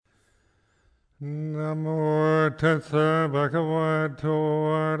Namo tassa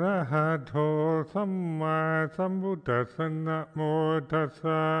bhagavato arahato samma sambuddhassa. Namo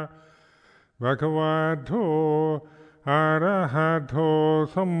tassa bhagavato arahato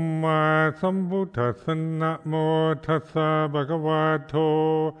samma sambuddhassa. Namo tassa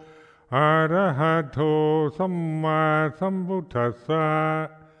bhagavato arahato samma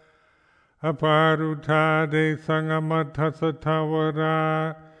sambuddhassa. Aparutade sangamatassa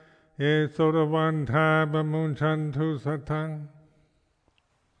tawara e soravanta bamunchantu satang.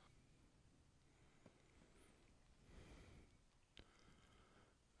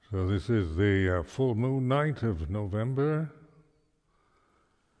 So this is the full moon night of November.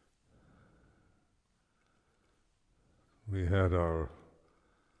 We had our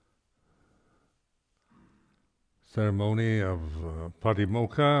ceremony of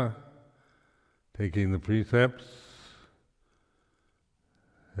Patimokkha, taking the precepts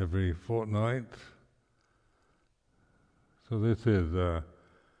every fortnight. So this is a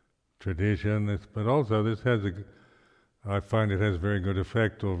tradition, but also this has I find it has very good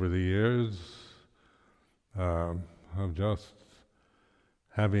effect over the years of just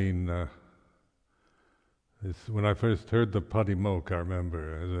having this. When I first heard the Patimokkha, I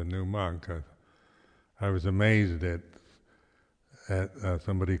remember as a new monk, I was amazed at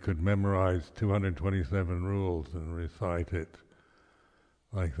somebody could memorize 227 rules and recite it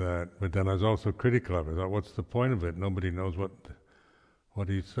like that. But then I was also critical of it. I thought, what's the point of it? Nobody knows what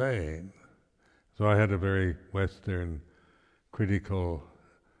he's saying. So I had a very Western, critical,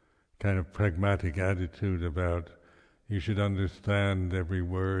 kind of pragmatic attitude about you should understand every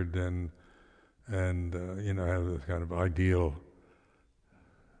word and have this kind of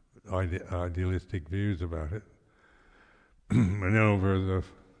idealistic views about it. And over the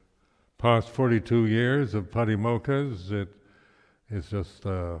past 42 years of Patimokkha's, it's just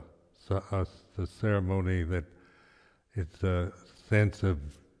the ceremony that it's a sense of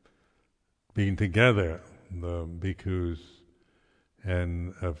being together, the bhikkhus,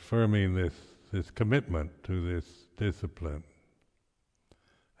 and affirming this commitment to this discipline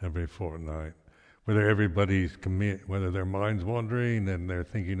every fortnight. Whether whether their mind's wandering and they're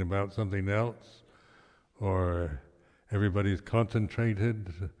thinking about something else, or everybody's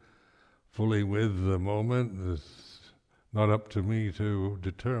concentrated fully with the moment, is not up to me to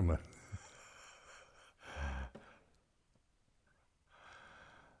determine.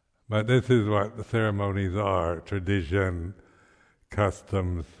 But this is what the ceremonies are: tradition,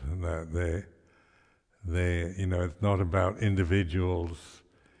 customs. That they it's not about individuals,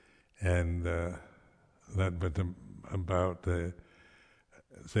 and but about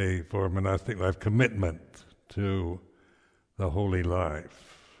say for monastic life, commitment to the holy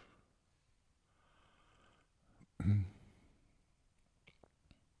life.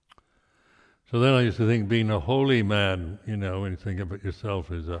 So then I used to think being a holy man, when you think about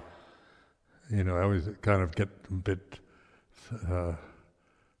yourself as I always kind of get a bit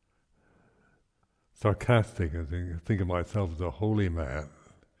sarcastic. I think of myself as a holy man.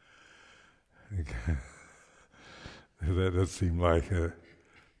 That does seem like a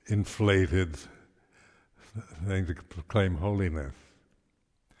inflated thing to proclaim holiness.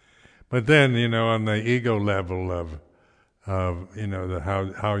 But then, on the ego level of how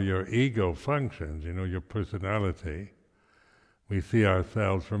your ego functions, your personality, we see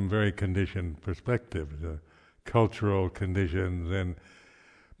ourselves from very conditioned perspectives, cultural conditions and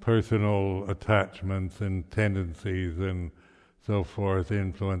personal attachments and tendencies and so forth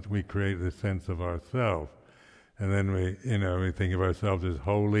influence. We create this sense of ourself, and then we think of ourselves as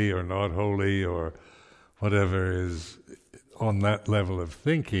holy or not holy or whatever is on that level of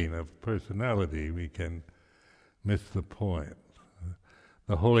thinking, of personality. We can miss the point.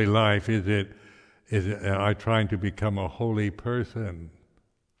 The holy life, is it I trying to become a holy person?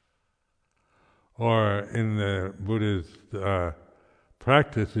 Or in the Buddha's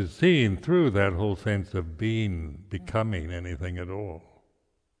practice is seen through that whole sense of becoming anything at all.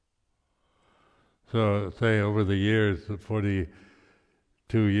 So say over the years, the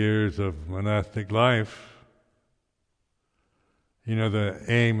 42 years of monastic life, the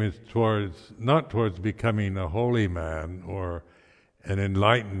aim is not towards becoming a holy man or an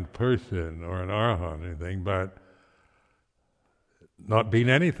enlightened person or an arahant or anything, but not being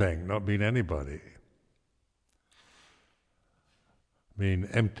anything, not being anybody. Being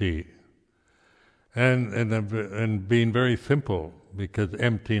empty. And being very simple, because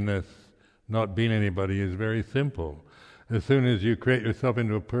emptiness, not being anybody, is very simple. As soon as you create yourself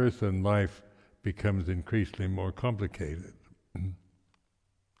into a person, life becomes increasingly more complicated.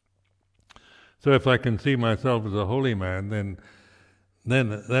 So if I can see myself as a holy man, then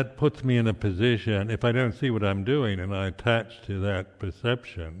then that puts me in a position, if I don't see what I'm doing and I attach to that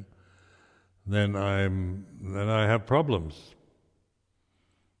perception, then I have problems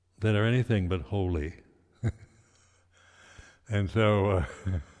that are anything but holy. And so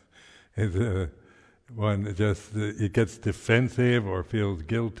one just it gets defensive or feels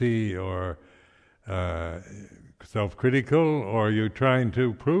guilty or self-critical, or you're trying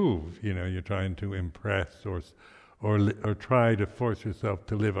to prove, you're trying to impress or try to force yourself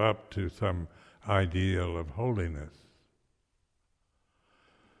to live up to some ideal of holiness.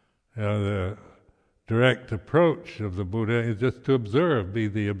 The direct approach of the Buddha is just to observe, be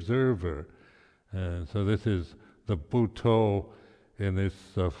the observer. So this is the Buddho in this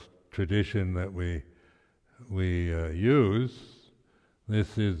tradition that we use.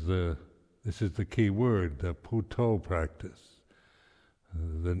 This is the key word, the Buddho practice.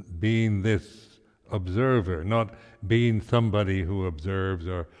 Being this observer, not being somebody who observes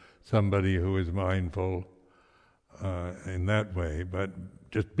or somebody who is mindful in that way, but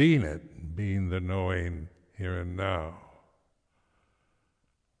just being it, being the knowing here and now.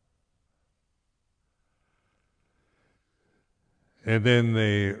 And then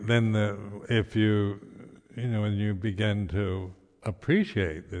if you when you begin to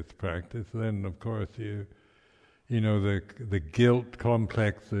appreciate this practice, then of course the guilt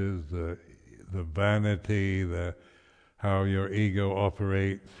complexes, the vanity, how your ego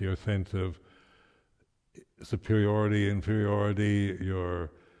operates, your sense of superiority, inferiority,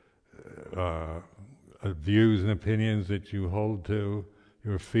 your views and opinions that you hold to,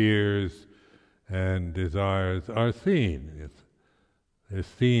 your fears and desires are seen. They're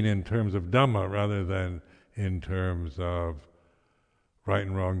seen in terms of Dhamma rather than in terms of right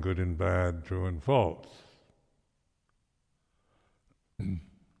and wrong, good and bad, true and false.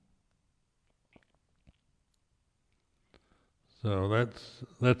 So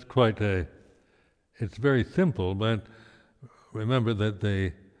that's quite it's very simple, but remember that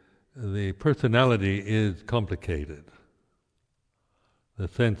the personality is complicated. The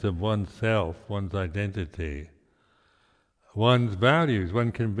sense of oneself, one's identity, one's values.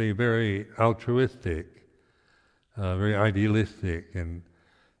 One can be very altruistic, very idealistic, and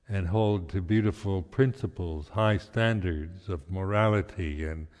hold to beautiful principles, high standards of morality,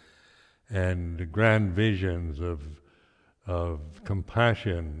 and grand visions of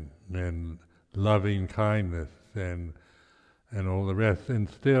compassion and loving kindness and all the rest. And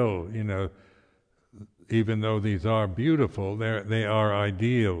still, even though these are beautiful, they are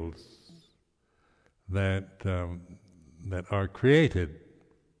ideals that are created.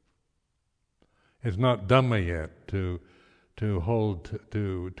 It's not Dhamma yet to hold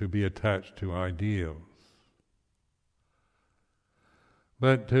to be attached to ideals,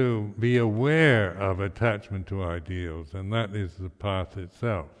 but to be aware of attachment to ideals, and that is the path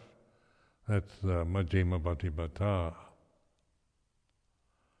itself. That's Majjhima Patipata.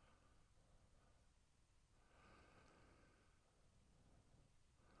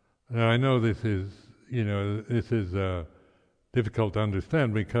 Now I know this is difficult to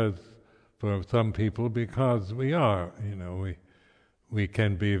understand for some people, because we are, we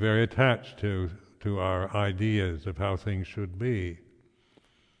can be very attached to our ideas of how things should be,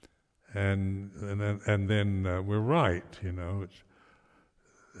 and then we're right,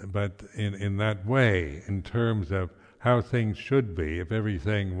 but in that way, in terms of how things should be, if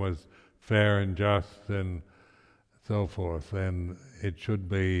everything was fair and just and so forth, then it should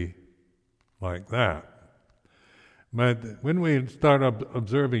be like that. But when we start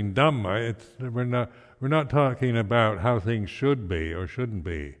observing Dhamma, we're not talking about how things should be or shouldn't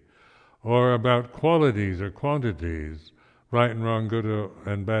be, or about qualities or quantities, right and wrong, good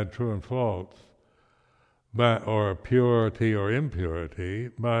and bad, true and false, or purity or impurity,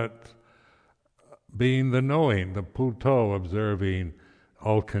 but being the knowing, the Buddho, observing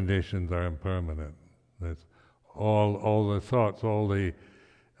all conditions are impermanent. That's all the thoughts, all the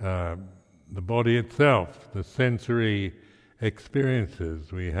body itself, the sensory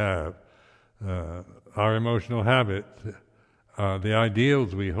experiences we have, our emotional habits, the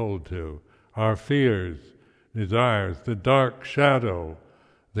ideals we hold to, our fears, desires, the dark shadow,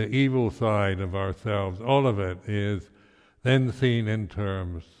 the evil side of ourselves, all of it is then seen in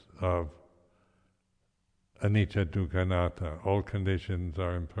terms of anicca, dukkha, anatta. All conditions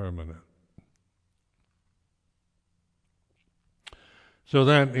are impermanent. So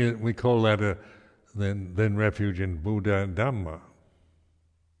we call that then refuge in Buddha and Dhamma.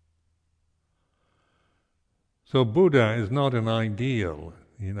 So Buddha is not an ideal.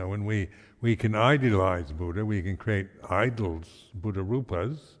 When we can idealize Buddha, we can create idols, Buddha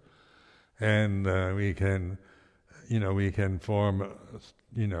rupas, and we can, we can form,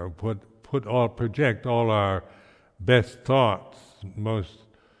 project all our best thoughts, most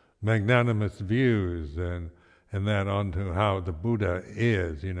magnanimous views, and that onto how the Buddha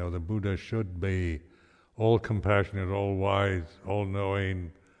is. The Buddha should be all compassionate, all wise, all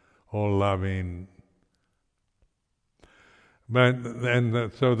knowing, all loving.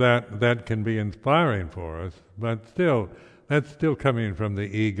 So that can be inspiring for us, but still, that's still coming from the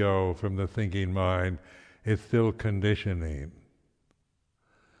ego, from the thinking mind. It's still conditioning.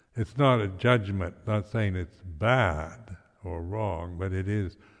 It's not a judgment, not saying it's bad or wrong, but it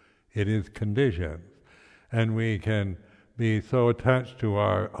is conditioned. And we can be so attached to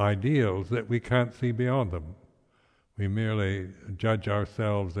our ideals that we can't see beyond them. We merely judge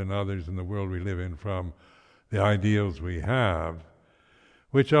ourselves and others in the world we live in from the ideals we have,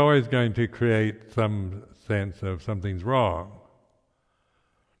 which are always going to create some sense of something's wrong.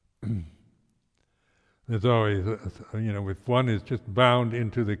 There's always, if one is just bound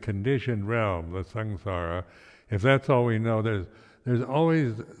into the conditioned realm, the samsara, if that's all we know, there's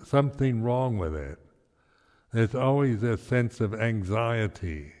always something wrong with it. There's always a sense of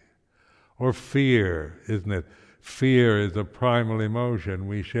anxiety or fear, isn't it? Fear is a primal emotion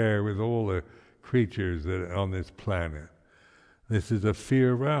we share with all the creatures that are on this planet. This is a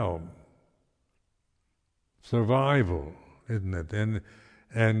fear realm. Survival, isn't it?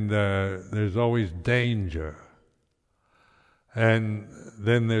 And there's always danger. And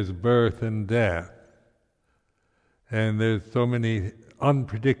then there's birth and death. And there's so many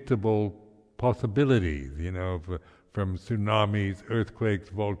unpredictable possibilities, from tsunamis, earthquakes,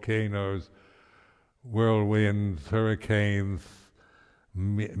 volcanoes, whirlwinds, hurricanes,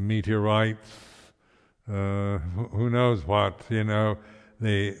 meteorites, who knows what,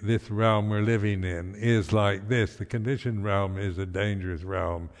 this realm we're living in is like this. The conditioned realm is a dangerous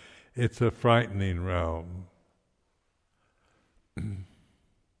realm. It's a frightening realm.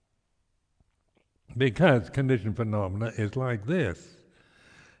 Because conditioned phenomena is like this.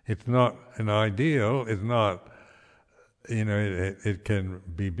 It's not an ideal, it's not, it can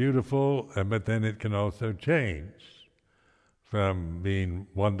be beautiful, but then it can also change from being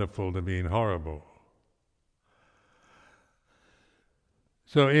wonderful to being horrible.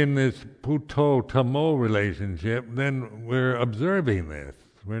 So in this Puto-Tamo relationship, then we're observing this.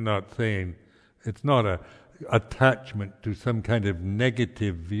 We're not saying, it's not a attachment to some kind of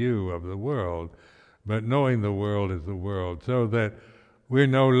negative view of the world, but knowing the world is the world, so that we're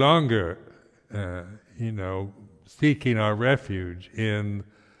no longer, seeking our refuge in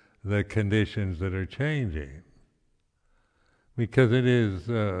the conditions that are changing. Because it is,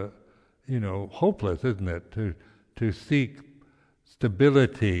 hopeless, isn't it, to seek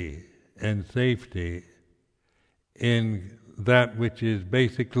stability and safety in that which is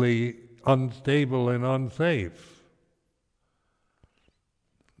basically unstable and unsafe.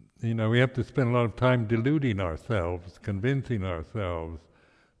 We have to spend a lot of time deluding ourselves, convincing ourselves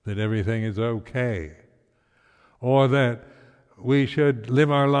that everything is okay, or that we should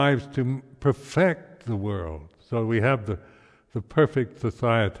live our lives to perfect the world. So we have the perfect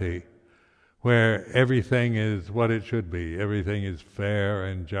society where everything is what it should be. Everything is fair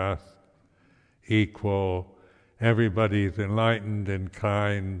and just, equal, everybody's enlightened and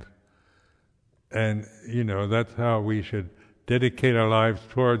kind, and that's how we should dedicate our lives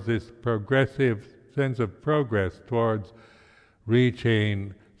towards this progressive sense of progress, towards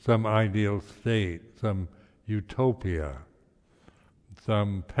reaching some ideal state, some utopia,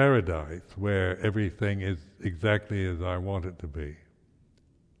 some paradise where everything is exactly as I want it to be.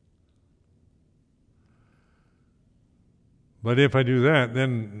 But if I do that,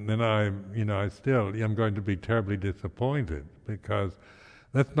 then I'm going to be terribly disappointed, because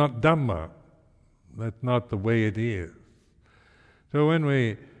that's not Dhamma. That's not the way it is. So when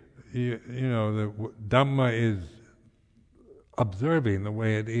the Dhamma is observing the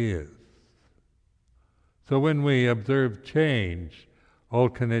way it is. So when we observe change, all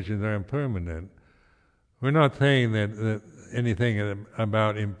conditions are impermanent. We're not saying that anything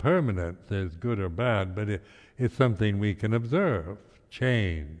about impermanence is good or bad, but it's something we can observe,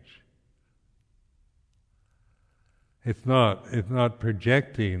 change. It's not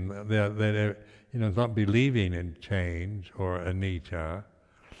projecting that it's not believing in change or anicca,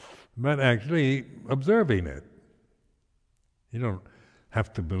 but actually observing it. You don't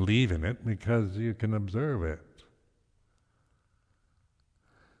have to believe in it because you can observe it.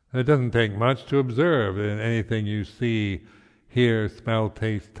 It doesn't take much to observe, and anything you see, hear, smell,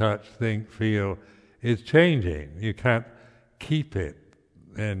 taste, touch, think, feel is changing. You can't keep it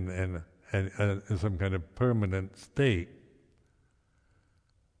in some kind of permanent state.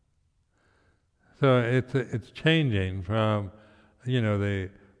 So it's changing from, the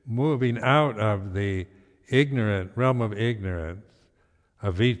moving out of the ignorant realm of ignorance,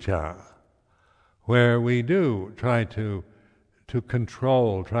 avijja, where we do try to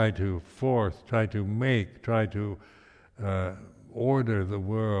control, try to force, try to make, try to order the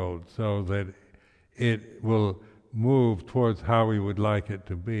world so that it will move towards how we would like it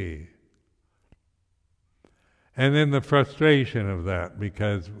to be. And then the frustration of that,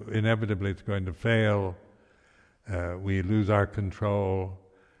 because inevitably it's going to fail, we lose our control,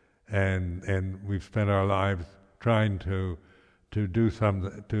 and we've spent our lives trying to do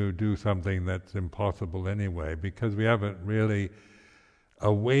something that's impossible anyway, because we haven't really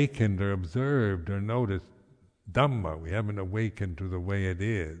awakened or observed or noticed Dhamma. We haven't awakened to the way it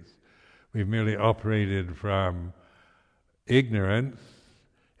is. We've merely operated from ignorance,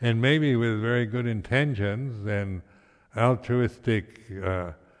 and maybe with very good intentions and altruistic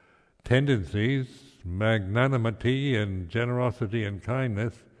tendencies, magnanimity and generosity and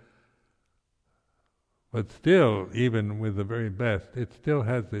kindness, but still, even with the very best, it still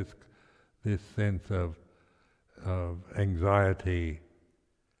has this sense of anxiety,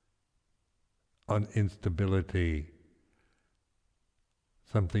 instability,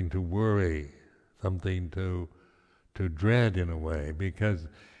 something to worry, something to dread in a way, because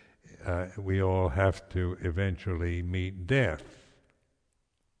we all have to eventually meet death.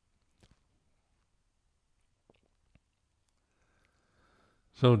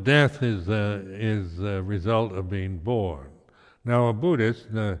 So death is a result of being born. Now a Buddhist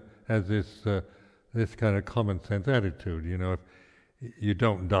has this kind of common sense attitude. If you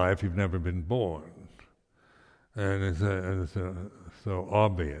don't die if you've never been born, and it's so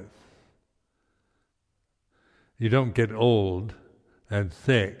obvious. You don't get old and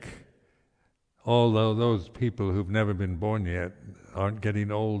sick, although those people who've never been born yet aren't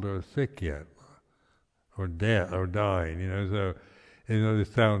getting old or sick yet, or dead or dying. So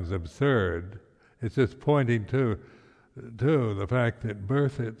this sounds absurd. It's just pointing to the fact that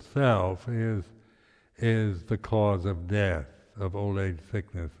birth itself is the cause of death, of old age,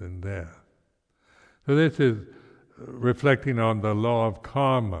 sickness, and death. So this is reflecting on the law of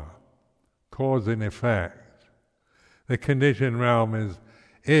karma, cause and effect. The conditioned realm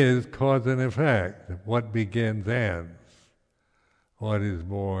is cause and effect. What begins ends. What is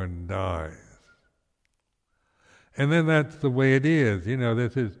born dies. And then that's the way it is.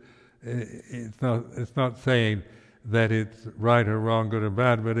 This is it's not saying that it's right or wrong, good or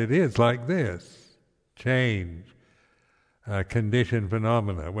bad, but it is like this. Change, conditioned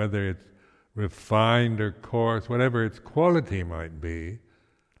phenomena, whether it's refined or coarse, whatever its quality might be,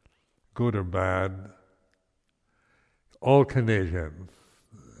 good or bad, all conditions,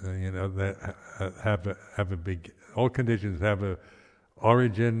 that have a big. All conditions have a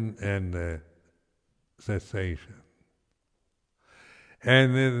origin and a cessation.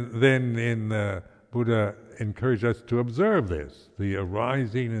 And then in Buddha encouraged us to observe this, the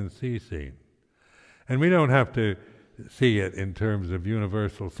arising and ceasing. And we don't have to see it in terms of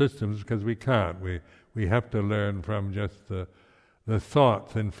universal systems, because we can't. We have to learn from just the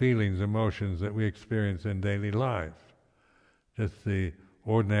thoughts and feelings, emotions that we experience in daily life. Just the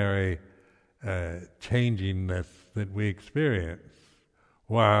ordinary changingness that we experience.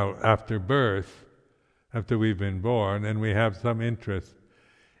 While after birth, after we've been born, and we have some interest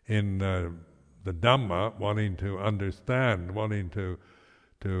in the Dhamma, wanting to understand, wanting to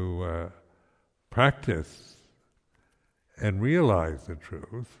practice and realize the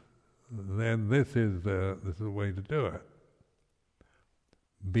truth, then this is the way to do it.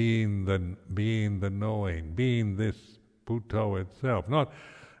 Being the knowing, being this Bhutto itself,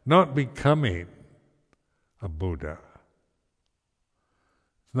 not becoming a Buddha.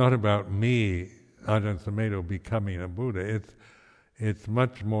 It's not about me, Ajahn Sumedho, becoming a Buddha. It's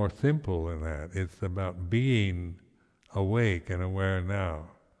much more simple than that. It's about being awake and aware now.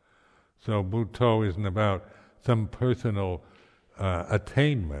 So Bhutto isn't about some personal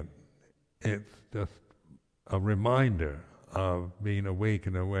attainment. It's just a reminder of being awake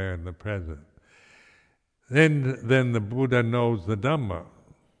and aware in the present. Then the Buddha knows the Dhamma.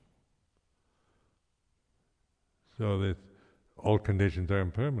 So that all conditions are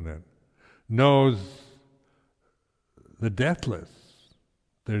impermanent. Knows the deathless.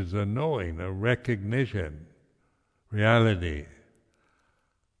 There's a knowing, a recognition, reality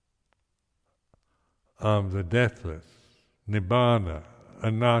of the deathless, nibbana,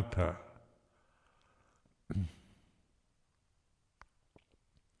 anatta.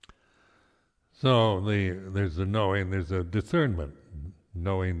 So there's a knowing, there's a discernment,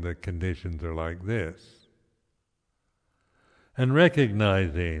 knowing the conditions are like this. and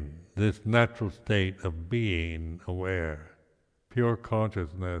recognizing this natural state of being aware, pure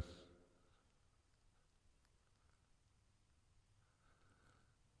consciousness.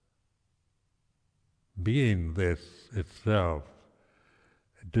 Being this itself,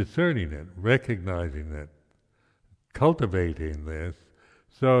 discerning it, recognizing it, cultivating this,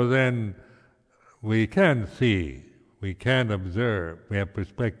 so then we can see, we can observe, we have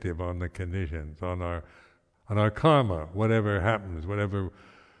perspective on the conditions, on our karma, whatever happens, whatever,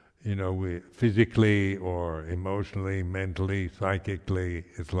 we physically or emotionally, mentally, psychically,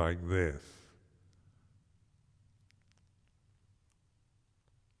 it's like this.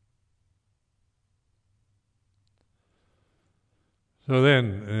 So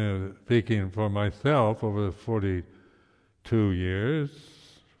then, speaking for myself, over the 42 years,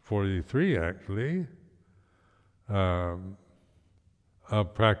 43 actually, of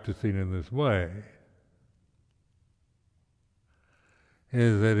practicing in this way,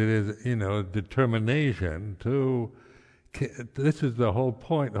 is that it is, determination to, this is the whole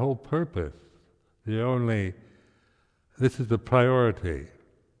point, the whole purpose, this is the priority,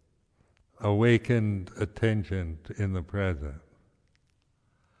 awakened attention in the present.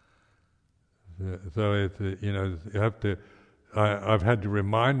 So it's, you have to, I've had to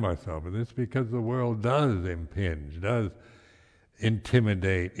remind myself of this because the world does impinge, does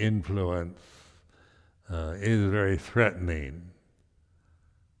intimidate, influence, is very threatening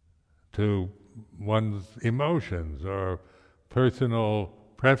to one's emotions or personal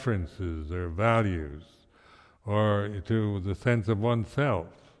preferences or values or to the sense of oneself.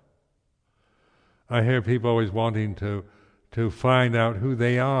 I hear people always wanting to find out who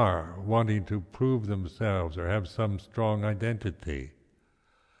they are, wanting to prove themselves or have some strong identity.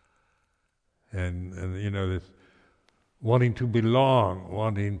 And this wanting to belong,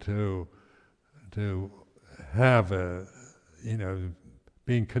 wanting to have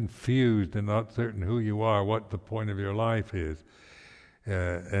being confused and not certain who you are, what the point of your life is.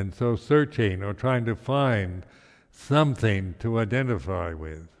 And so searching or trying to find something to identify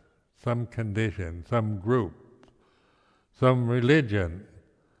with, some condition, some group, some religion,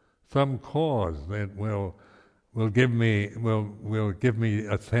 some cause that will give me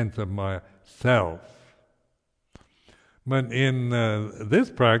a sense of myself. But in this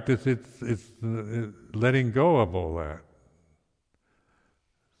practice, it's letting go of all that,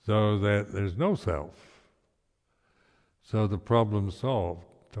 so that there's no self. So the problem's solved.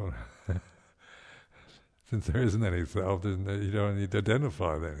 Since there isn't any self, you don't need to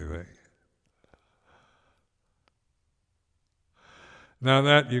identify with anything. Now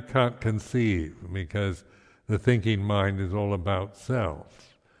that you can't conceive, because the thinking mind is all about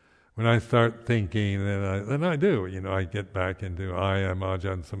self. When I start thinking, then I do, I get back into I am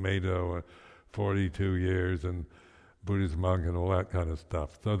Ajahn Sumedho, 42 years, and Buddhist monk and all that kind of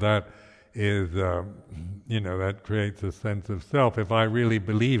stuff. So that is, that creates a sense of self, if I really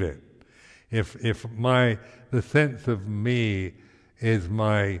believe it. If the sense of me is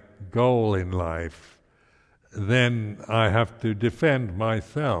my goal in life, then I have to defend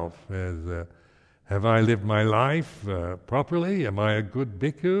myself as, have I lived my life properly? Am I a good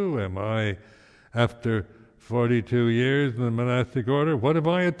bhikkhu? Am I, after 42 years in the monastic order, what have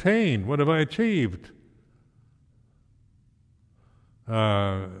I attained? What have I achieved?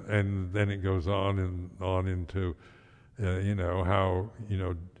 And then it goes on into, how,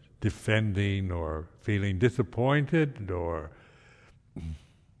 defending or feeling disappointed or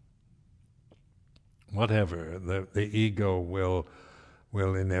whatever, the ego will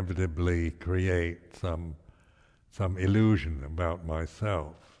inevitably create some illusion about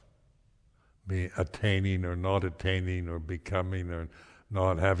myself, be attaining or not attaining or becoming or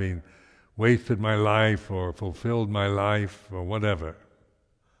not having wasted my life or fulfilled my life or whatever.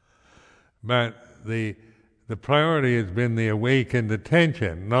 But the priority has been the awakened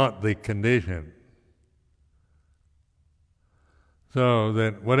attention, not the condition. So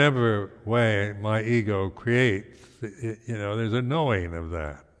that whatever way my ego creates, there's a knowing of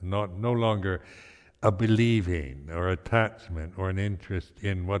that, no longer a believing or attachment or an interest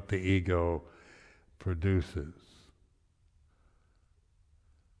in what the ego produces.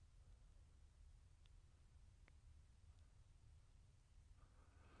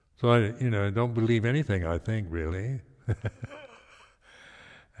 So I don't believe anything I think, really.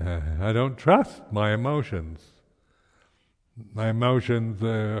 I don't trust my emotions. My emotions,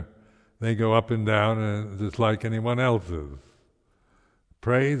 they go up and down just like anyone else's.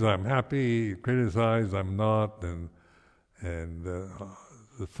 Praise, I'm happy. Criticize, I'm not. And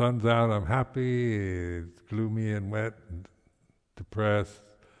the sun's out, I'm happy. It's gloomy and wet and depressed.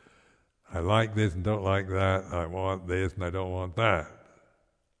 I like this and don't like that. I want this and I don't want that.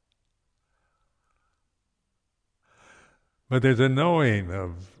 But there's a knowing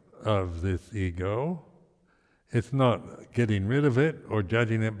of this ego. It's not getting rid of it or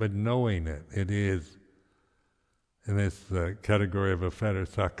judging it, but knowing it. It is in this category of a fetter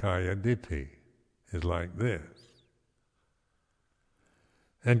Sakkaya Ditthi, is like this.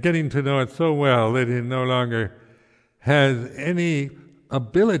 And getting to know it so well that it no longer has any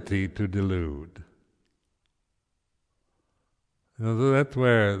ability to delude. So that's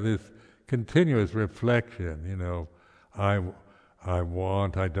where this continuous reflection, I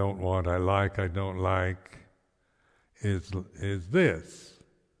want, I don't want, I like, I don't like, is this.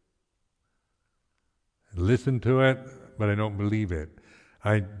 Listen to it, but I don't believe it.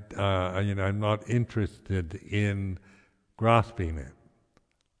 I'm not interested in grasping it.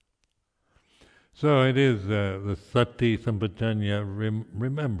 So it is the sati sampajanya,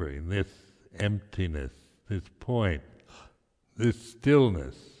 remembering this emptiness, this point, this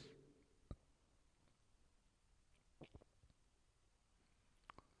stillness.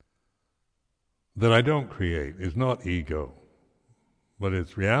 That I don't create is not ego, but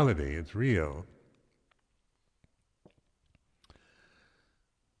it's reality, it's real.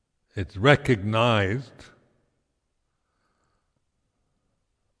 It's recognized.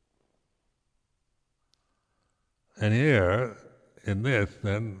 And here, in this,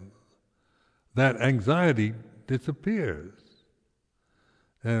 then, that anxiety disappears.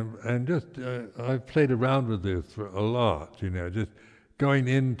 And just, I've played around with this for a lot, just going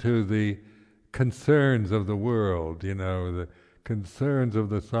into the concerns of the world, the concerns of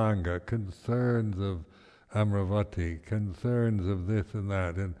the Sangha, concerns of Amaravati, concerns of this and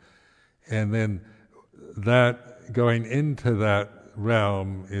that, and then that, going into that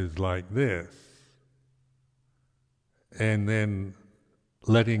realm is like this. And then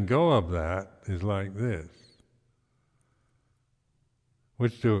letting go of that is like this.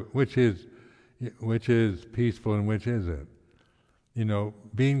 Which is peaceful and which isn't?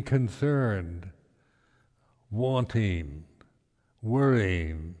 Being concerned, wanting,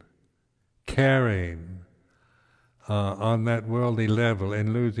 worrying, caring on that worldly level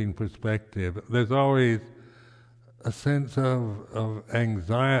and losing perspective. There's always a sense of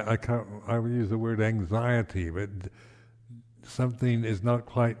anxiety. I would use the word anxiety, but something is not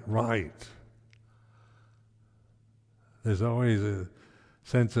quite right. There's always a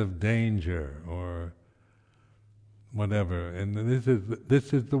sense of danger or whatever, and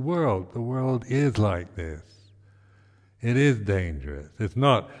this is the world. The world is like this. It is dangerous. It's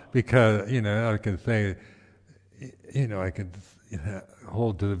not because I can say, I could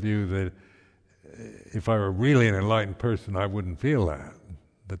hold to the view that if I were really an enlightened person, I wouldn't feel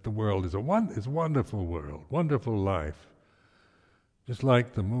that the world is a wonderful world, wonderful life. Just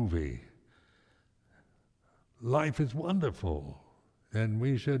like the movie. Life is wonderful, and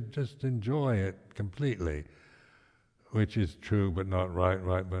we should just enjoy it completely, which is true but not right,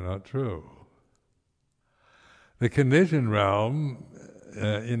 right but not true. The conditioned realm,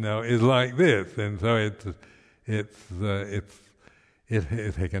 is like this, and so it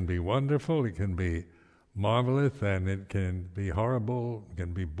can be wonderful, it can be marvelous, and it can be horrible, it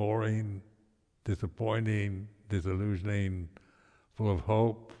can be boring, disappointing, disillusioning, full of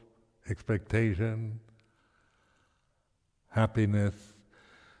hope, expectation, happiness.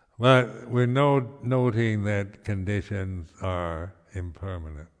 But we're noting that conditions are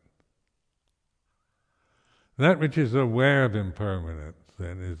impermanent. That which is aware of impermanence,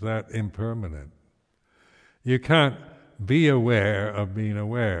 then, is that impermanent. You can't be aware of being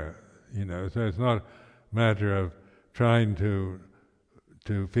aware, so it's not a matter of trying to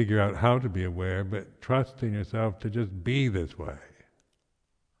figure out how to be aware, but trusting yourself to just be this way.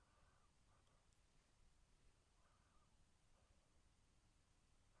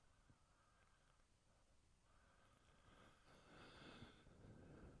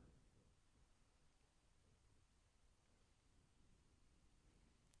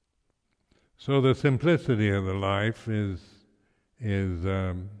 So the simplicity of the life is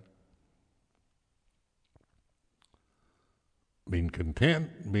being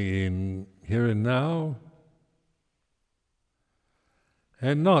content, being here and now,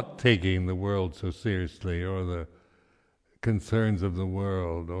 and not taking the world so seriously, or the concerns of the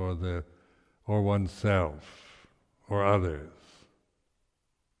world, or oneself, or others.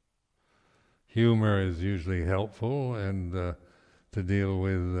 Humor is usually helpful, and to deal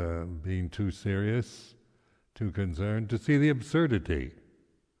with being too serious, too concerned, to see the absurdity.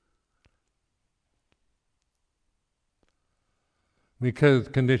 Because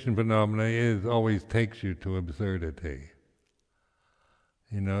conditioned phenomena always takes you to absurdity.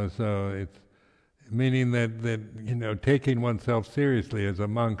 So it's meaning that taking oneself seriously as a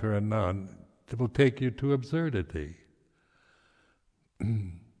monk or a nun, it will take you to absurdity.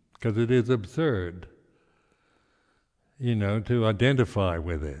 Because it is absurd, to identify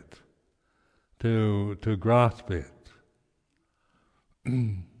with it, to grasp it.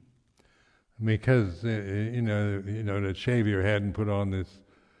 Because to shave your head and put on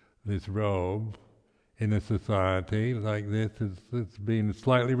this robe in a society like this it's being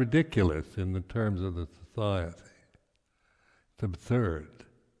slightly ridiculous in the terms of the society. It's absurd.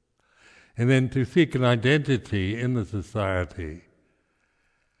 And then to seek an identity in the society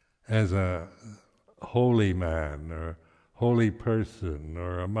as a holy man or holy person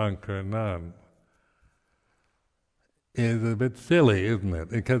or a monk or a nun is a bit silly, isn't it?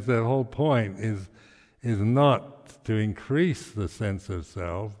 Because the whole point is not to increase the sense of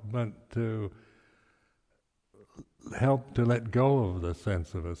self, but to help to let go of the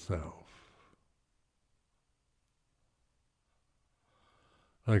sense of a self.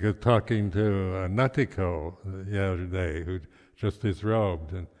 Like I was talking to Natiko the other day, who just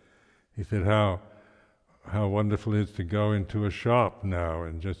disrobed, and he said how wonderful it is to go into a shop now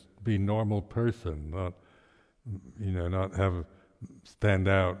and just be a normal person, not have stand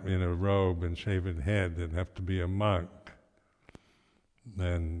out in a robe and shaven head and have to be a monk,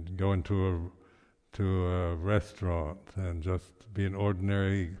 and go into a restaurant and just be an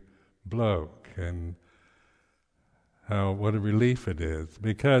ordinary bloke, and what a relief it is.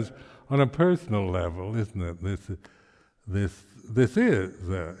 Because on a personal level, isn't it, this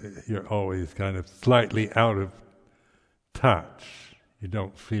is you're always kind of slightly out of touch. You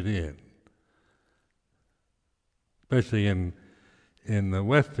don't fit in, especially in the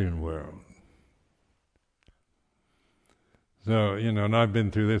Western world. So, and I've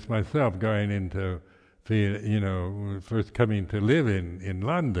been through this myself, going into, first coming to live in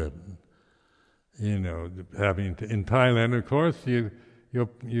London, having to, in Thailand, of course, you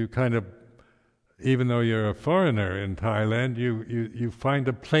kind of, even though you're a foreigner in Thailand, you find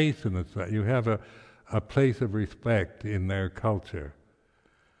a place in the, you have a place of respect in their culture.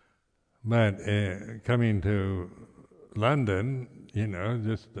 But coming to London,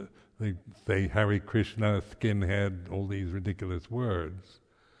 just they say Hare Krishna, skinhead, all these ridiculous words.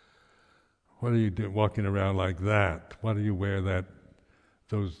 What are you doing walking around like that? Why do you wear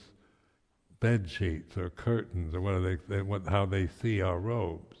those bed sheets or curtains, or what are they? How they see our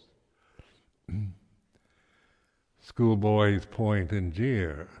robes? Schoolboys point and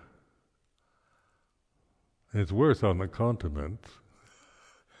jeer. It's worse on the continent.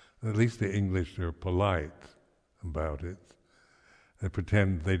 At least the English are polite about it. They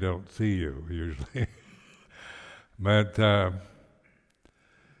pretend they don't see you, usually. But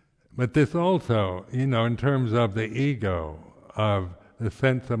this also, in terms of the ego, of the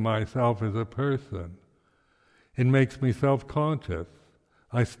sense of myself as a person, it makes me self-conscious.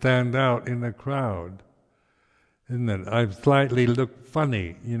 I stand out in the crowd, isn't it? I slightly look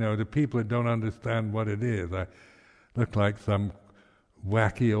funny, to people that don't understand what it is. I look like some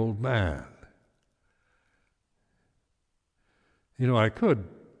wacky old man. I could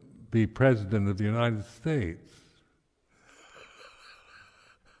be president of the United States.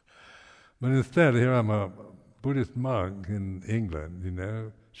 But instead, here I'm a Buddhist monk in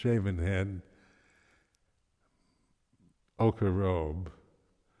England, shaven head, ochre robe.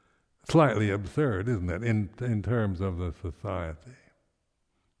 Slightly absurd, isn't it, in terms of the society?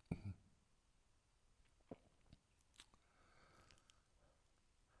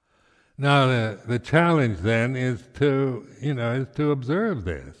 Now the challenge then is to observe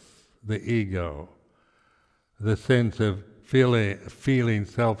this, the ego, the sense of feeling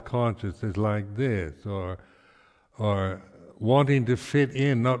self-conscious is like this, or wanting to fit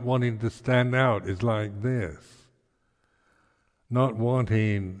in, not wanting to stand out is like this. Not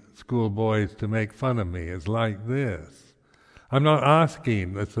wanting schoolboys to make fun of me is like this. I'm not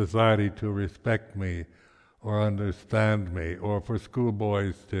asking the society to respect me or understand me, or for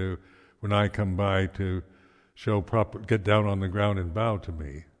schoolboys to, when I come by, to get down on the ground and bow to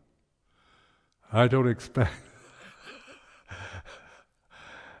me. I don't expect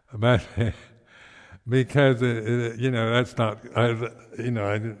but because that's not,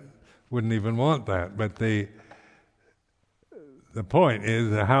 I wouldn't even want that. But the point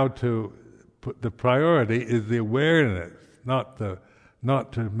is how to put the priority is the awareness, not to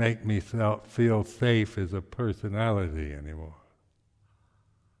make me feel safe as a personality anymore,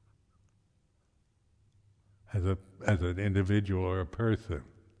 as an individual or a person.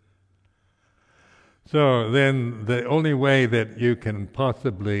 So then the only way that you can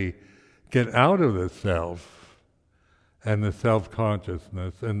possibly get out of the self And the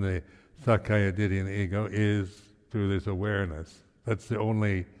self-consciousness and the Sakkaya Ditthi and the ego is through this awareness. That's the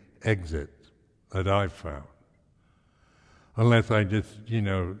only exit that I've found. Unless I just,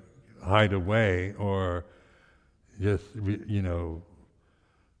 hide away or just,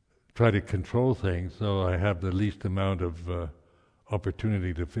 try to control things so I have the least amount of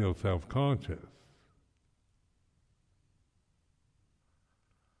opportunity to feel self-conscious.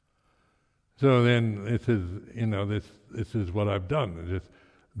 So then this is, this is what I've done.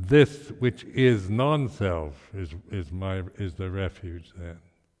 This which is non-self is the refuge then.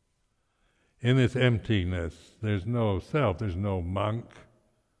 In this emptiness, there's no self, there's no monk,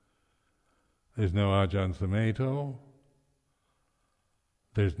 there's no Ajahn Sumedho,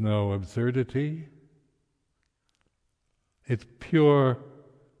 there's no absurdity. It's pure,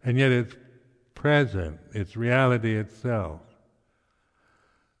 and yet it's present, it's reality itself.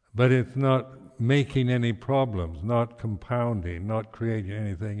 But it's not making any problems, not compounding, not creating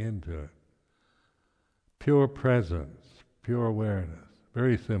anything into it. Pure presence, pure awareness,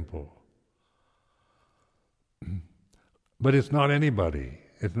 very simple. But it's not anybody.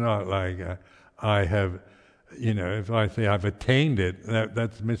 It's not like I have, if I say I've attained it,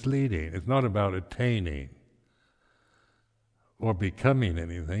 that's misleading. It's not about attaining or becoming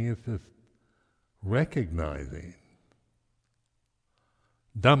anything, it's just recognizing.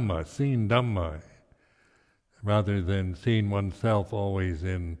 Dhamma, seeing Dhamma, rather than seeing oneself always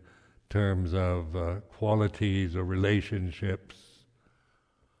in terms of qualities or relationships,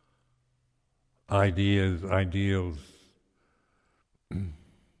 ideas, ideals.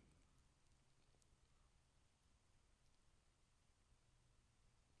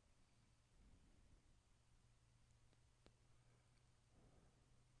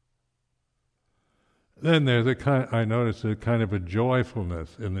 Then there's I notice a kind of a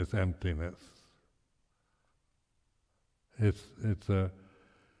joyfulness in this emptiness. It's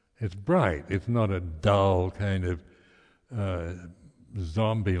bright. It's not a dull kind of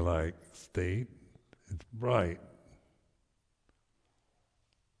zombie-like state. It's bright.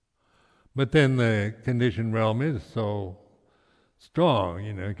 But then the conditioned realm is so strong,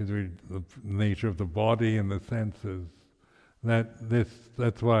 because the nature of the body and the senses.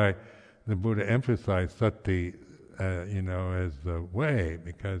 That's why the Buddha emphasized sati, as the way,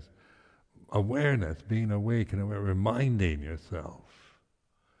 because awareness, being awake and aware, reminding yourself.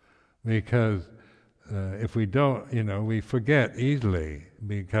 Because if we don't, we forget easily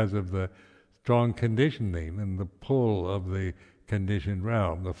because of the strong conditioning and the pull of the conditioned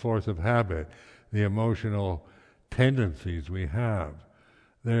realm, the force of habit, the emotional tendencies we have.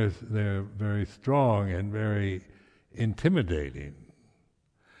 They're very strong and very intimidating.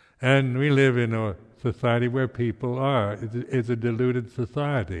 And we live in a society where people are. It's a deluded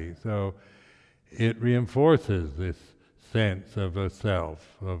society, so it reinforces this sense of a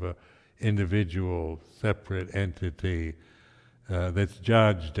self, of an individual, separate entity that's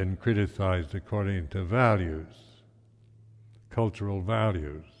judged and criticized according to values, cultural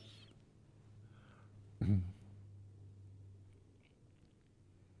values.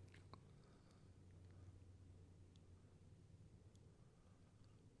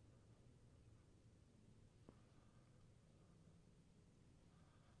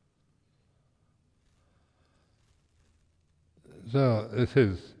 So this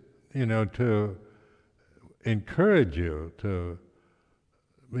is, to encourage you to,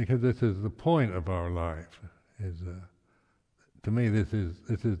 because this is the point of our life. To me, this is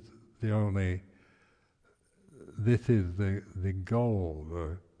the only. This is the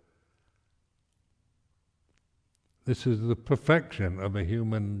goal. This is the perfection of a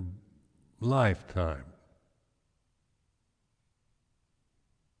human lifetime.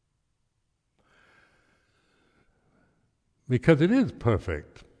 Because it is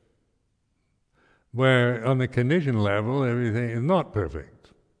perfect. Where on the condition level, everything is not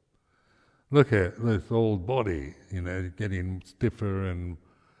perfect. Look at this old body, getting stiffer and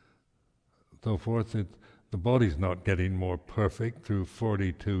so forth. The body's not getting more perfect through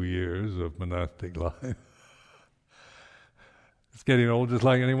 42 years of monastic life. It's getting old just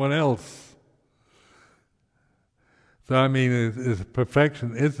like anyone else. So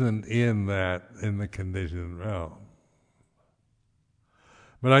perfection isn't in the conditioned realm.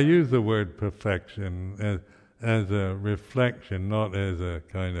 But I use the word perfection as a reflection, not as a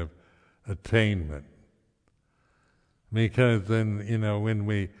kind of attainment. Because then, when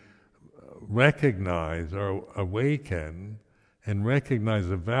we recognize or awaken and recognize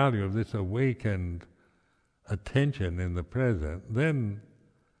the value of this awakened attention in the present, then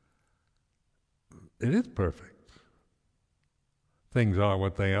it is perfect. Things are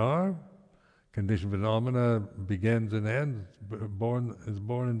what they are. conditioned phenomena begins and ends, is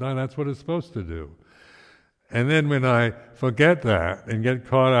born and dies. That's what it's supposed to do. And then when I forget that and get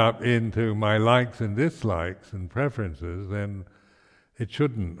caught up into my likes and dislikes and preferences, then it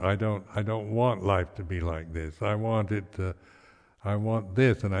shouldn't. I don't want life to be like this. I want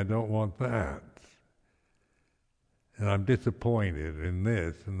this and I don't want that. And I'm disappointed in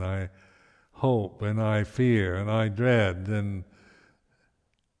this, and I hope and I fear and I dread, and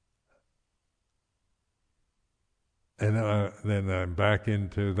then I'm back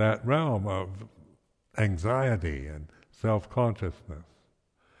into that realm of anxiety and self-consciousness.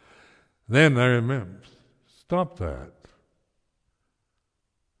 Then I remember, stop that.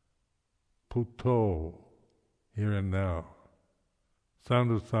 Puto, here and now.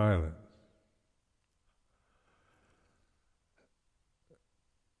 Sound of silence.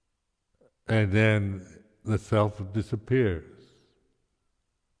 And then the self disappears.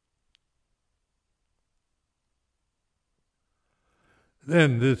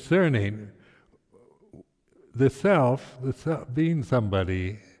 Then discerning the self being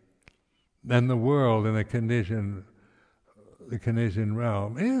somebody, and the world in the conditioned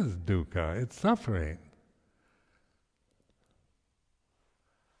realm is dukkha, it's suffering.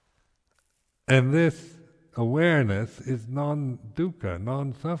 And this awareness is non-dukkha,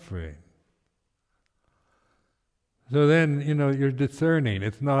 non-suffering. So then, you're discerning,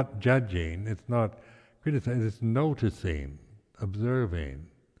 it's not judging, it's not criticizing, it's noticing, observing.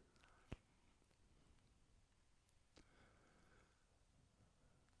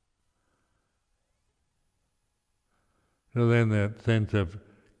 So then that sense of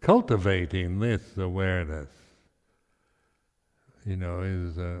cultivating this awareness,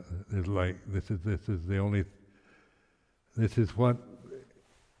 is like this is the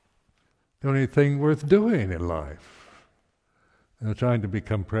only thing worth doing in life. Trying to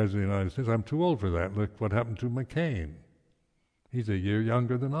become president of the United States, I'm too old for that. Look what happened to McCain. He's a year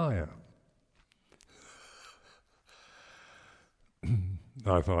younger than I am.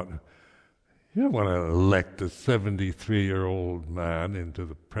 I thought, you don't want to elect a 73-year-old man into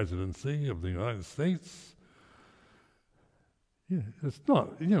the presidency of the United States. Yeah, it's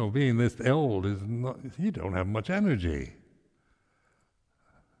not, being this old is not, you don't have much energy.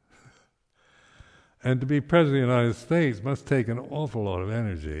 And to be president of the United States must take an awful lot of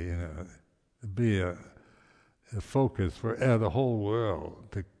energy, to be a focus for the whole world,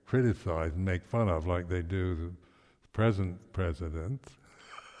 to criticize and make fun of like they do the present president.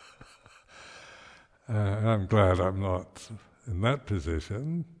 I'm glad I'm not in that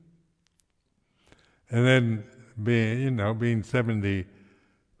position. And then being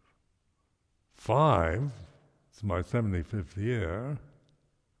 75, it's my 75th year.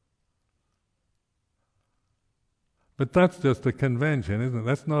 But that's just a convention, isn't it?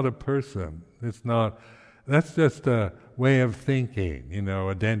 That's not a person. That's just a way of thinking,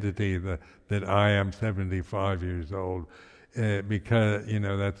 identity that I am 75 years old, because,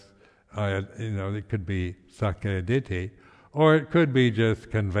 it could be Sakkaya Ditthi, or it could be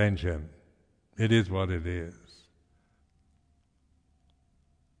just convention. It is what it is.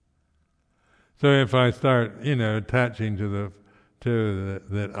 So if I start, attaching to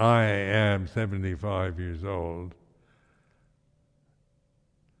that I am 75 years old,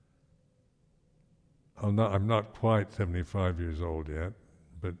 I'm not quite 75 years old yet,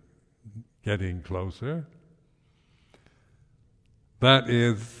 but getting closer. That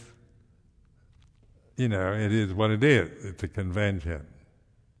is, it is what it is. It's a convention.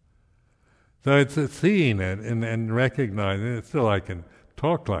 So it's seeing it and recognizing it. Still, I can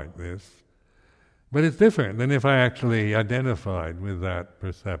talk like this, but it's different than if I actually identified with that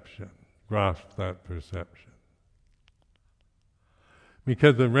perception, grasped that perception.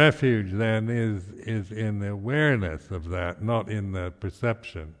 Because the refuge then is in the awareness of that, not in the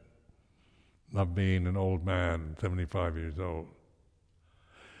perception of being an old man, 75 years old.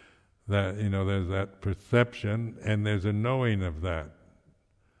 That, there's that perception and there's a knowing of that.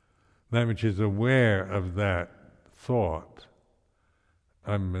 That which is aware of that thought,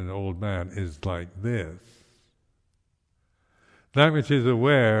 I'm an old man, is like this. That which is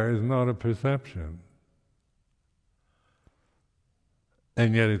aware is not a perception.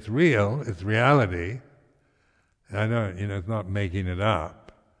 And yet it's real, it's reality. I know, it's not making it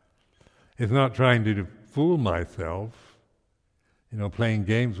up. It's not trying to fool myself, playing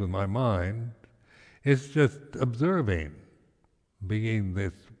games with my mind. It's just observing, being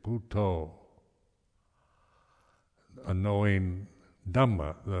this Puto, a knowing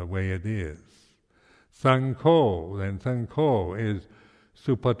Dhamma the way it is. Sankho, then Sankho is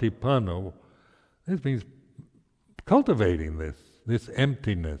Supatipanno. This means cultivating this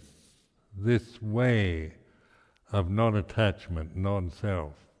emptiness this way of non-attachment,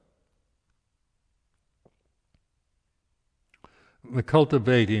 non-self. The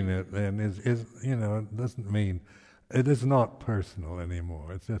cultivating it then is it doesn't mean, it is not personal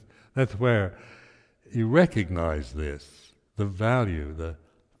anymore. It's just, that's where you recognize this, the value, the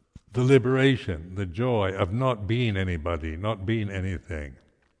liberation, the joy of not being anybody, not being anything.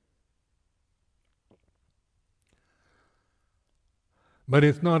 But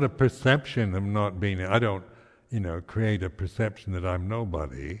it's not a perception of not being. I don't, create a perception that I'm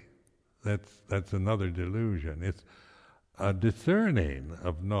nobody. That's another delusion. It's a discerning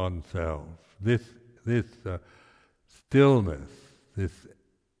of non-self. This stillness, this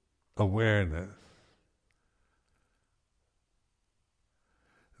awareness.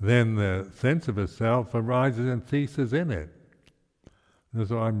 Then the sense of a self arises and ceases in it. And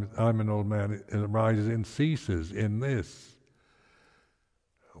so I'm an old man. It arises and ceases in this.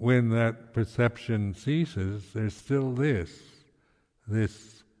 When that perception ceases, there's still this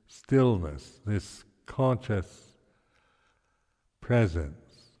stillness, this conscious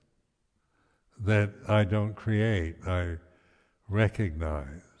presence that I don't create, I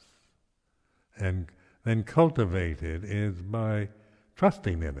recognize. And then cultivated is by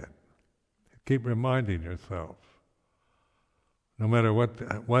trusting in it. Keep reminding yourself, no matter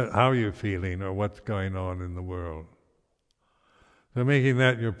how you're feeling or what's going on in the world. So making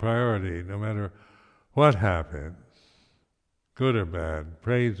that your priority, no matter what happens, good or bad,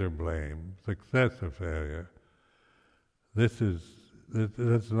 praise or blame, success or failure, these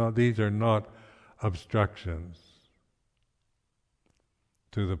are not obstructions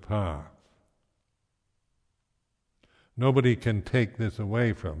to the path. Nobody can take this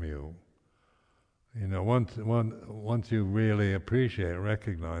away from you. Once you really appreciate,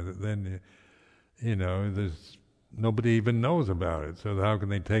 recognize it, then there's nobody even knows about it. So how can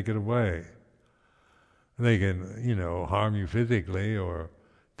they take it away? They can, harm you physically or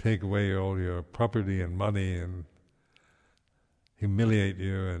take away all your property and money and humiliate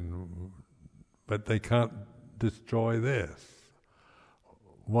you, but they can't destroy this.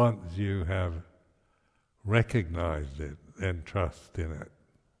 Once you have recognized it and trust in it.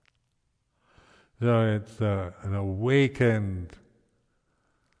 So it's an awakened,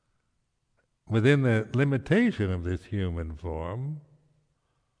 within the limitation of this human form,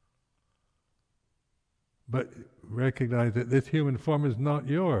 but recognize that this human form is not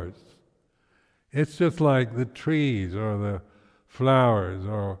yours. It's just like the trees or the flowers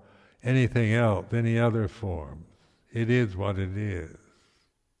or anything else, any other forms. It is what it is.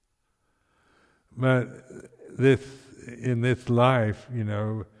 But in this life,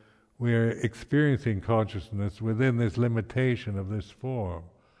 we're experiencing consciousness within this limitation of this form.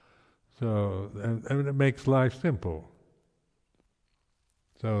 So, and it makes life simple.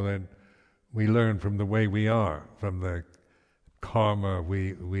 So then we learn from the way we are, from the karma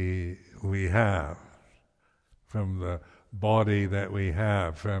we have, from the body that we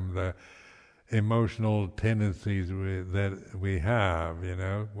have, from the emotional tendencies that we have,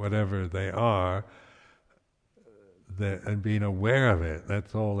 whatever they are, and being aware of it,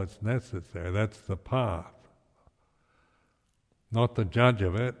 that's all that's necessary. That's the path. Not the judge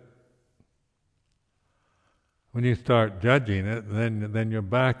of it. When you start judging it, then you're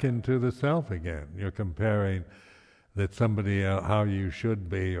back into the self again. You're comparing that somebody else, how you should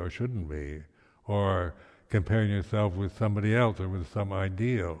be or shouldn't be, or comparing yourself with somebody else or with some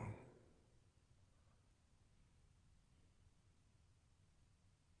ideal.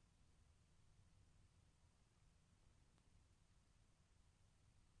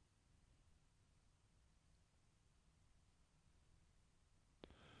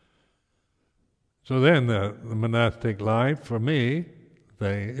 So then the monastic life, for me,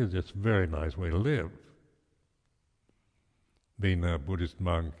 is just a very nice way to live. Being a Buddhist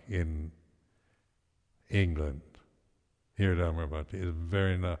monk in England, here at Amaravati, is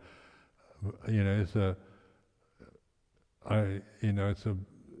very nice. It's a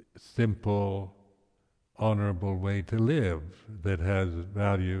simple, honorable way to live that has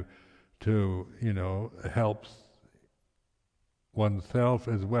value to, helps oneself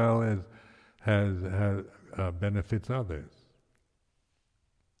as well as has benefits others.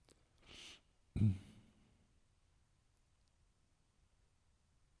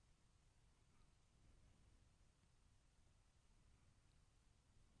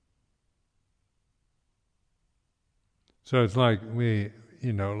 So it's like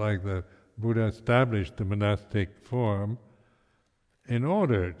like the Buddha established the monastic form in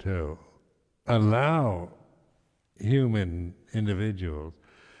order to allow human individuals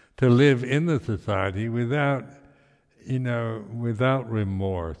to live in the society without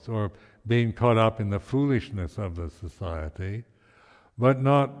remorse or being caught up in the foolishness of the society, but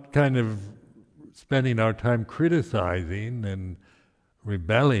not kind of spending our time criticizing and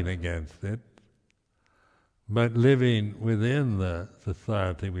rebelling against it, but living within the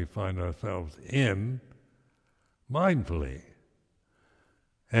society we find ourselves in mindfully.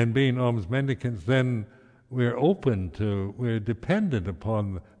 And being alms mendicants, then we're dependent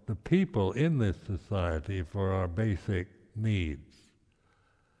upon the people in this society for our basic needs.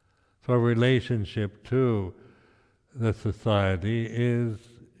 So our relationship to the society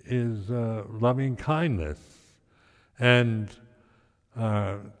is loving kindness, and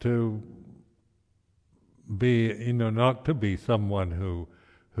to be, not to be someone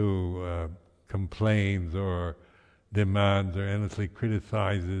who complains or demands or endlessly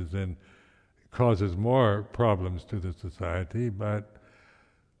criticizes and causes more problems to the society, but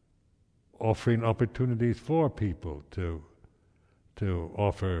offering opportunities for people to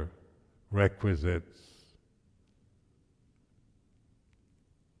offer requisites.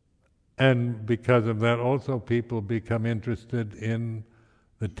 And because of that also people become interested in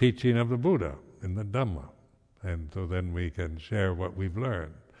the teaching of the Buddha, in the Dhamma. And so then we can share what we've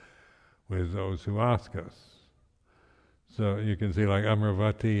learned with those who ask us. So you can see, like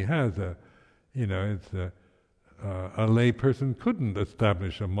Amaravati has a lay person couldn't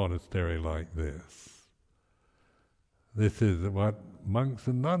establish a monastery like this. This is what monks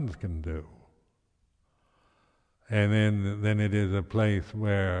and nuns can do. And then it is a place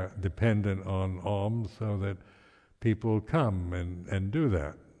where dependent on alms, so that people come and do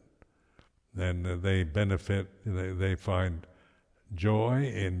that. And they benefit, they find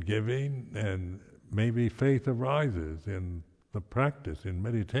joy in giving, and maybe faith arises in the practice, in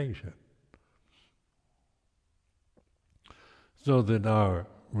meditation. So that our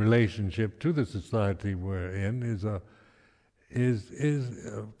relationship to the society we're in is a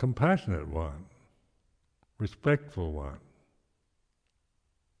compassionate one, respectful one.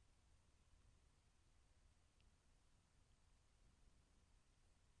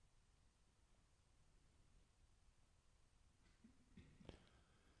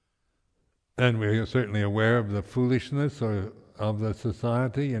 And we're certainly aware of the foolishness of the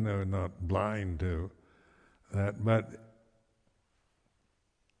society, not blind to that, but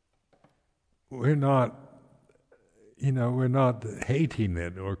we're not hating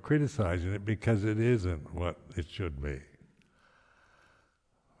it or criticizing it because it isn't what it should be.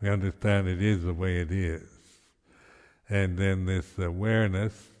 We understand it is the way it is. And then this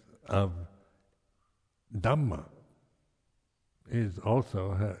awareness of Dhamma is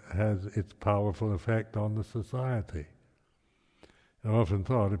also has its powerful effect on the society. I've often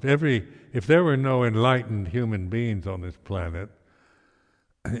thought, if there were no enlightened human beings on this planet,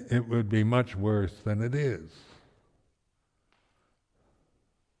 it would be much worse than it is.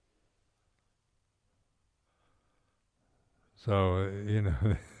 So,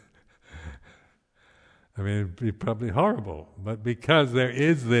 I mean, it'd be probably horrible, but because there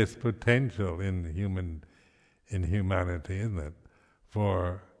is this potential in humanity, isn't it,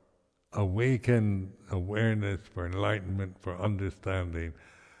 for awakened awareness, for enlightenment, for understanding,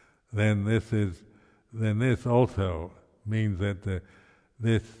 then this also means that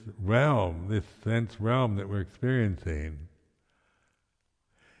this sense realm that we're experiencing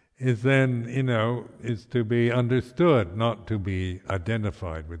is then, is to be understood, not to be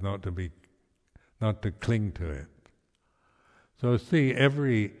identified with, not to cling to it. So see,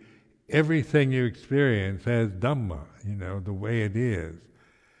 everything you experience as Dhamma, the way it is,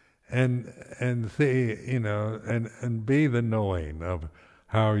 and see, and be the knowing of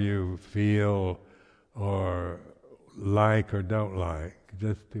how you feel or like or don't like,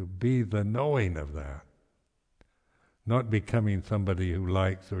 just to be the knowing of that. Not becoming somebody who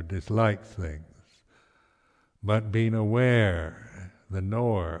likes or dislikes things, but being aware, the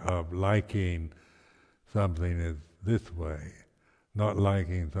knower of liking something is this way, not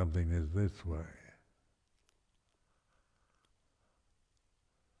liking something is this way.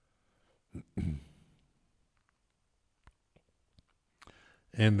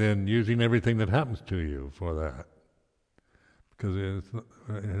 And then using everything that happens to you for that. Because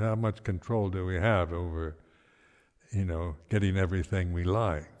how much control do we have over getting everything we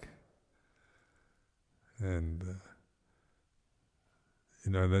like? And,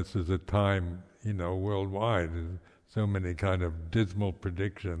 this is a time, worldwide, so many kind of dismal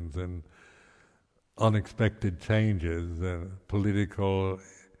predictions and unexpected changes, political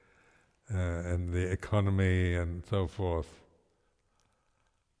and the economy and so forth,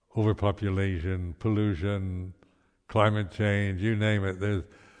 overpopulation, pollution, climate change, you name it. There's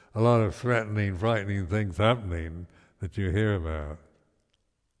a lot of threatening, frightening things happening that you hear about.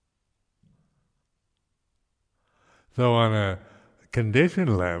 So on a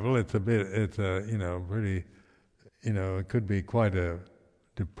conditioned level, it's pretty, it could be quite a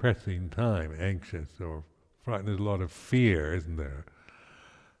depressing time, anxious or frightened. There's a lot of fear, isn't there,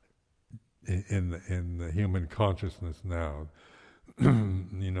 in the human consciousness now.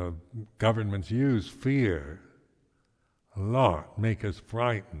 Governments use fear a lot, make us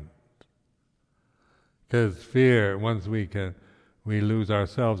frightened. Because fear, once we lose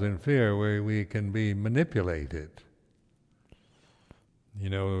ourselves in fear, we can be manipulated.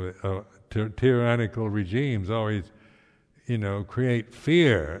 Tyrannical regimes always, create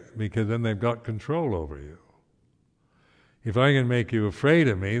fear because then they've got control over you. If I can make you afraid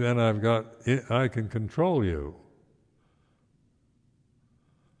of me, then I can control you.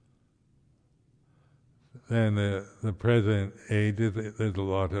 And the present age, there's a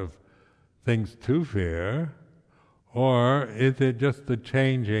lot of things to fear, or is it just the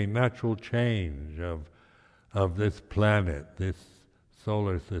natural change of this planet, this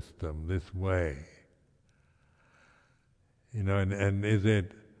solar system, this way? And is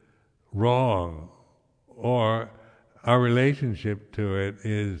it wrong, or our relationship to it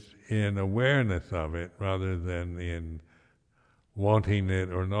is in awareness of it rather than in wanting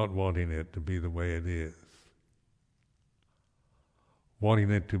it or not wanting it to be the way it is?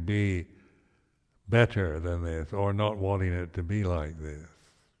 Wanting it to be better than this, or not wanting it to be like this.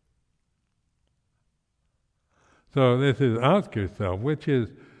 So this is, ask yourself, which is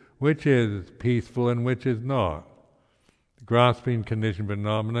peaceful and which is not? Grasping conditioned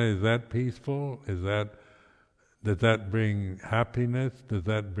phenomena, is that peaceful? Does that bring happiness? Does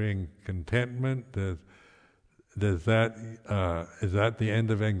that bring contentment? Is that the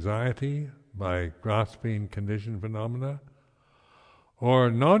end of anxiety, by grasping conditioned phenomena?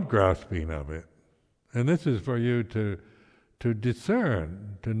 Or not grasping of it? And this is for you to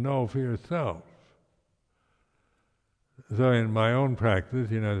discern, to know for yourself. So in my own practice,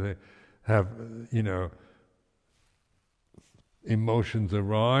 they have, emotions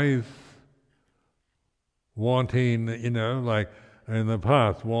arise, wanting, like in the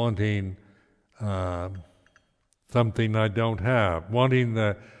past, wanting something I don't have, wanting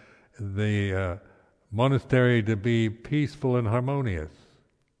the monastery to be peaceful and harmonious,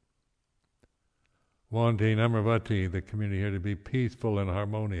 wanting Amaravati, the community here, to be peaceful and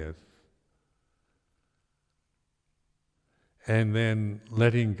harmonious, and then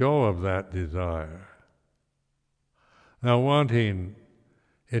letting go of that desire. Now, wanting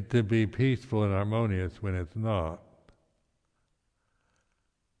it to be peaceful and harmonious when it's not,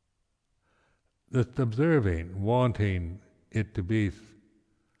 just observing, wanting it to be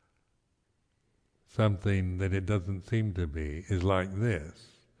something that it doesn't seem to be, is like this.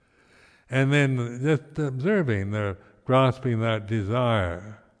 And then just observing, grasping that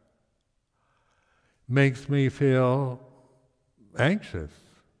desire, makes me feel anxious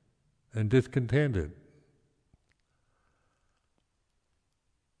and discontented.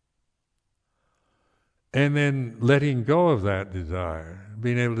 And then letting go of that desire,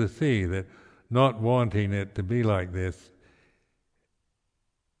 being able to see that not wanting it to be like this,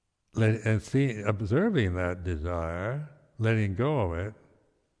 observing that desire, letting go of it,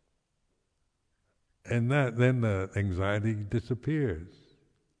 and then the anxiety disappears.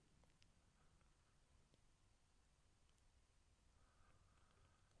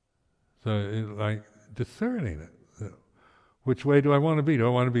 So it's like discerning it. Which way do I want to be? Do I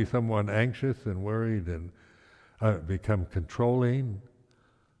want to be someone anxious and worried and become controlling?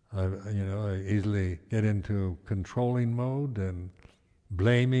 I easily get into controlling mode and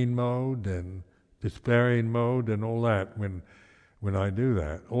blaming mode and despairing mode and all that when I do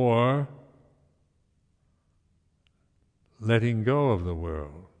that. Or letting go of the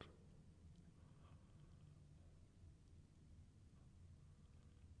world.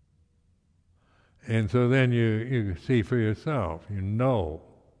 And so then you see for yourself,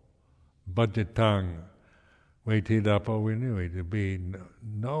 bhajatang vetidapo vinui, to be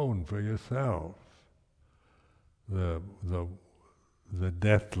known for yourself, the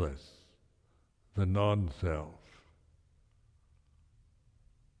deathless, the non-self.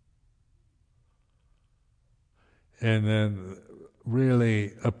 And then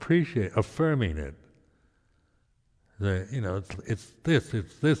really affirming it. This is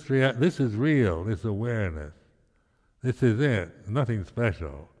real, this awareness. This is it, nothing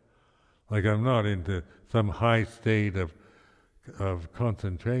special. Like I'm not into some high state of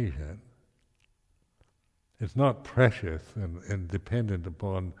concentration. It's not precious and dependent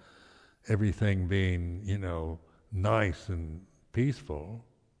upon everything being, nice and peaceful.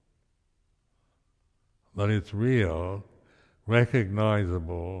 But it's real,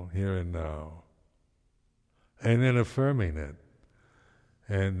 recognizable here and now. and then affirming it.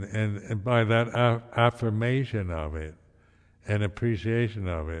 And by that affirmation of it and appreciation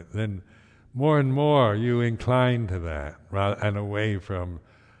of it, then more and more you incline to that, and away from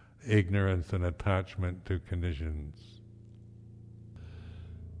ignorance and attachment to conditions.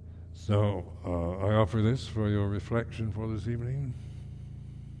 So I offer this for your reflection for this evening.